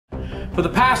For the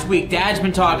past week, Dad's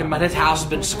been talking about his house has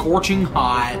been scorching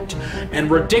hot and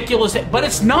ridiculous, but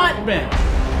it's not been.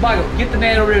 Michael, get the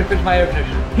man over here to fix my air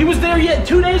conditioner. He was there yet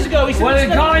 2 days ago. He said, well,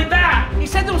 then call him back. He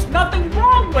said there was nothing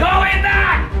wrong with it. Call him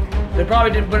back. They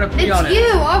probably didn't put a pee on it. It's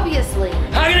you, obviously.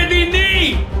 How can it be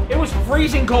me? It was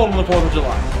freezing cold on the 4th of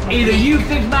July. Either you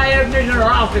fix my air conditioner or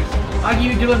I'll fix it. I'll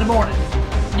give you till in the morning.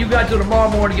 You got till tomorrow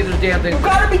morning to get this damn thing. You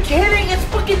gotta be kidding! It's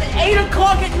fucking 8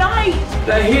 o'clock at night!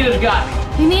 The heat has got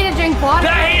me. You need to drink water.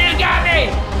 The heat has got me!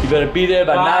 You better be there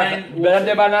by 9. You better be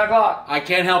there by 9 o'clock. I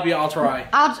can't help you, I'll try.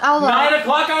 I'll 9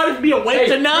 o'clock, I ought to be awake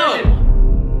to know!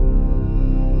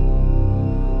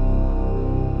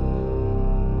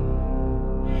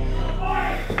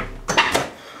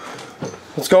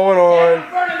 What's going on? It's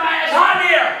burning my ass hot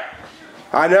here!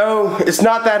 I know, it's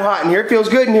not that hot in here. It feels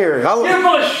good in here. You're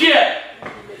full of shit!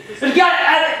 It's got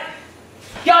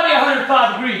to be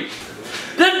 105 degrees.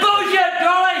 This bullshit,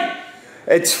 Charlie!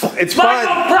 It's Michael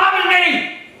fine. promised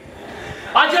me!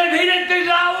 I told him he didn't think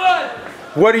that I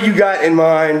would! What do you got in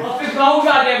mind? I'll fix my own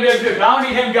goddamn air conditioner. I don't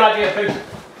need him goddamn fix it.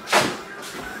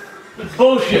 It's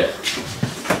bullshit.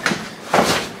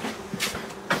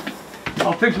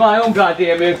 I'll fix my own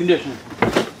goddamn air conditioner.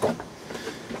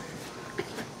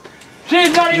 See,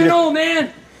 it's not even old,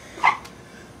 man.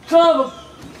 Son of a...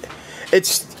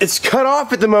 It's cut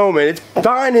off at the moment. It's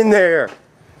fine in there.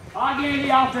 I'll guarantee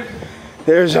I'll fix it.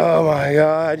 There's, oh my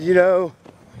God, you know.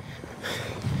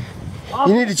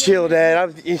 You need to chill,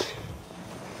 Dad.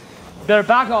 Better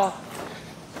back off.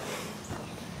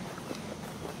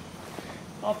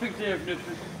 I'll fix the air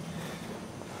conditioner.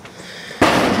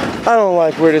 I don't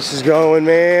like where this is going,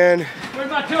 man. Where's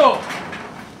my tool?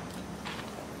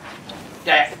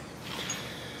 Dad.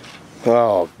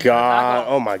 Oh God,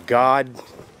 oh my God.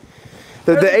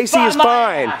 The AC is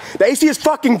fine. The AC is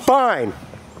fucking fine.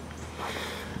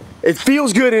 It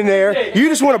feels good in there. You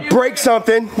just want to break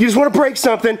something. You just want to break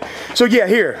something. So yeah,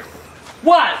 here.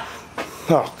 What?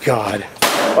 Oh God.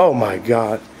 Oh my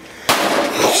God.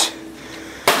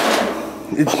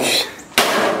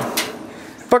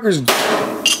 Fucker's.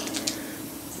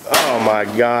 Oh my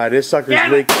God. This sucker's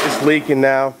it's leaking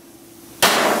now.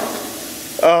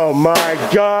 Oh my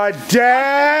God,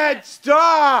 Dad,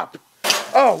 stop!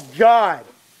 Oh God.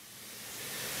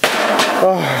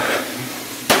 Oh.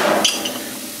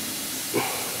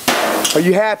 Are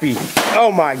you happy?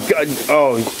 Oh my God.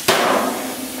 Oh.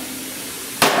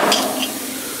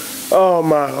 Oh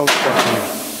my. Oh,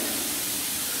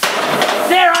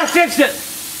 there, I fixed it.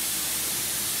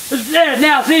 It's there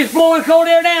now. See, it's blowing cold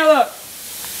air now. Look.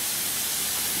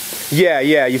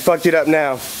 Yeah, you fucked it up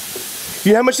now.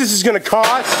 You know how much this is gonna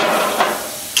cost?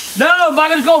 No,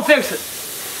 Michael's gonna fix it.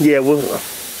 Yeah, well.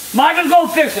 Michael's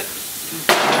gonna fix it.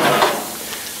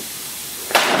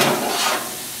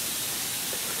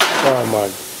 Oh my.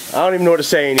 I don't even know what to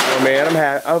say anymore, man. I'm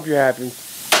happy. I hope you're happy.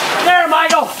 There,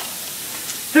 Michael.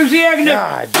 Fix the air conditioner.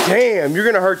 God damn, you're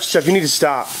gonna hurt yourself. You need to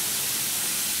stop.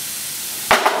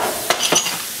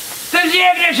 Fix the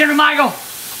air conditioner, Michael.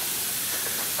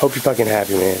 Hope you're fucking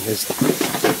happy, man.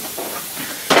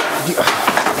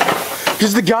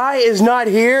 Because the guy is not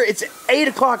here. It's 8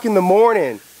 o'clock in the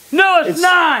morning. No, it's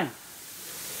 9.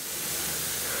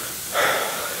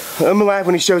 I'm gonna laugh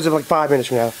when he shows up like 5 minutes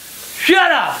from now.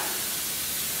 Shut up.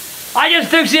 I just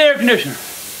fixed the air conditioner.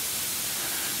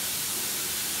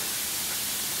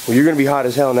 Well, you're gonna be hot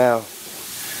as hell now.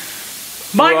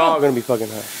 Michael, we're all gonna be fucking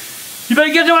hot. You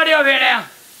better get somebody over here now.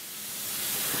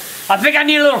 I think I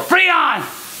need a little Freon.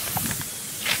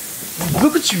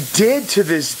 Look what you did to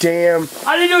this damn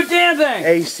I didn't do a damn thing.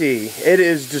 AC. It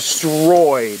is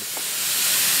destroyed.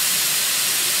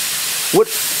 What?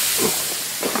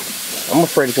 I'm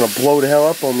afraid it's gonna blow the hell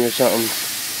up on me or something.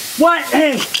 What?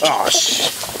 Hey. Oh,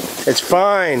 it's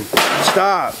fine.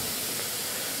 Stop.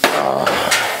 Oh.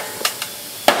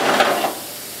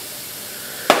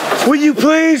 Will you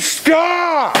please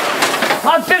stop?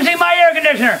 I'm fixing my air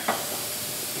conditioner.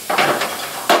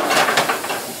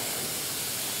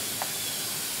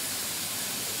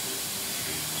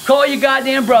 Call your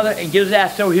goddamn brother and get his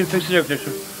ass over here to fix his air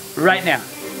conditioner right now.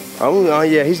 Oh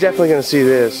yeah, he's definitely gonna see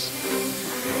this.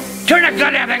 Turn that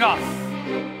goddamn thing off.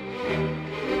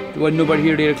 There wasn't nobody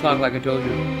here at 8 o'clock like I told you.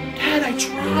 Dad, I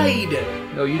tried.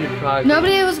 No, you didn't try.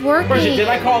 Nobody was working. Bridget, did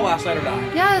I call last night or not?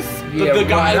 Yes. Yeah, the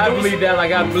guy. I believe that.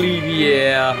 Like I believe,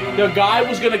 yeah. The guy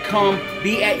was gonna come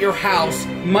be at your house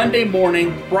Monday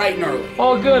morning, bright and early.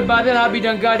 Oh, good. By then I'll be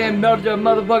done goddamn melted the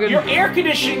motherfucking. Your air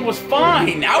conditioning was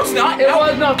fine. Now it's not. It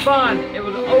was not fun. It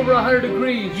was over 100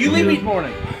 degrees. You leave me this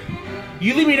morning.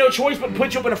 You leave me no choice but to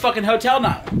put you up in a fucking hotel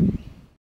now.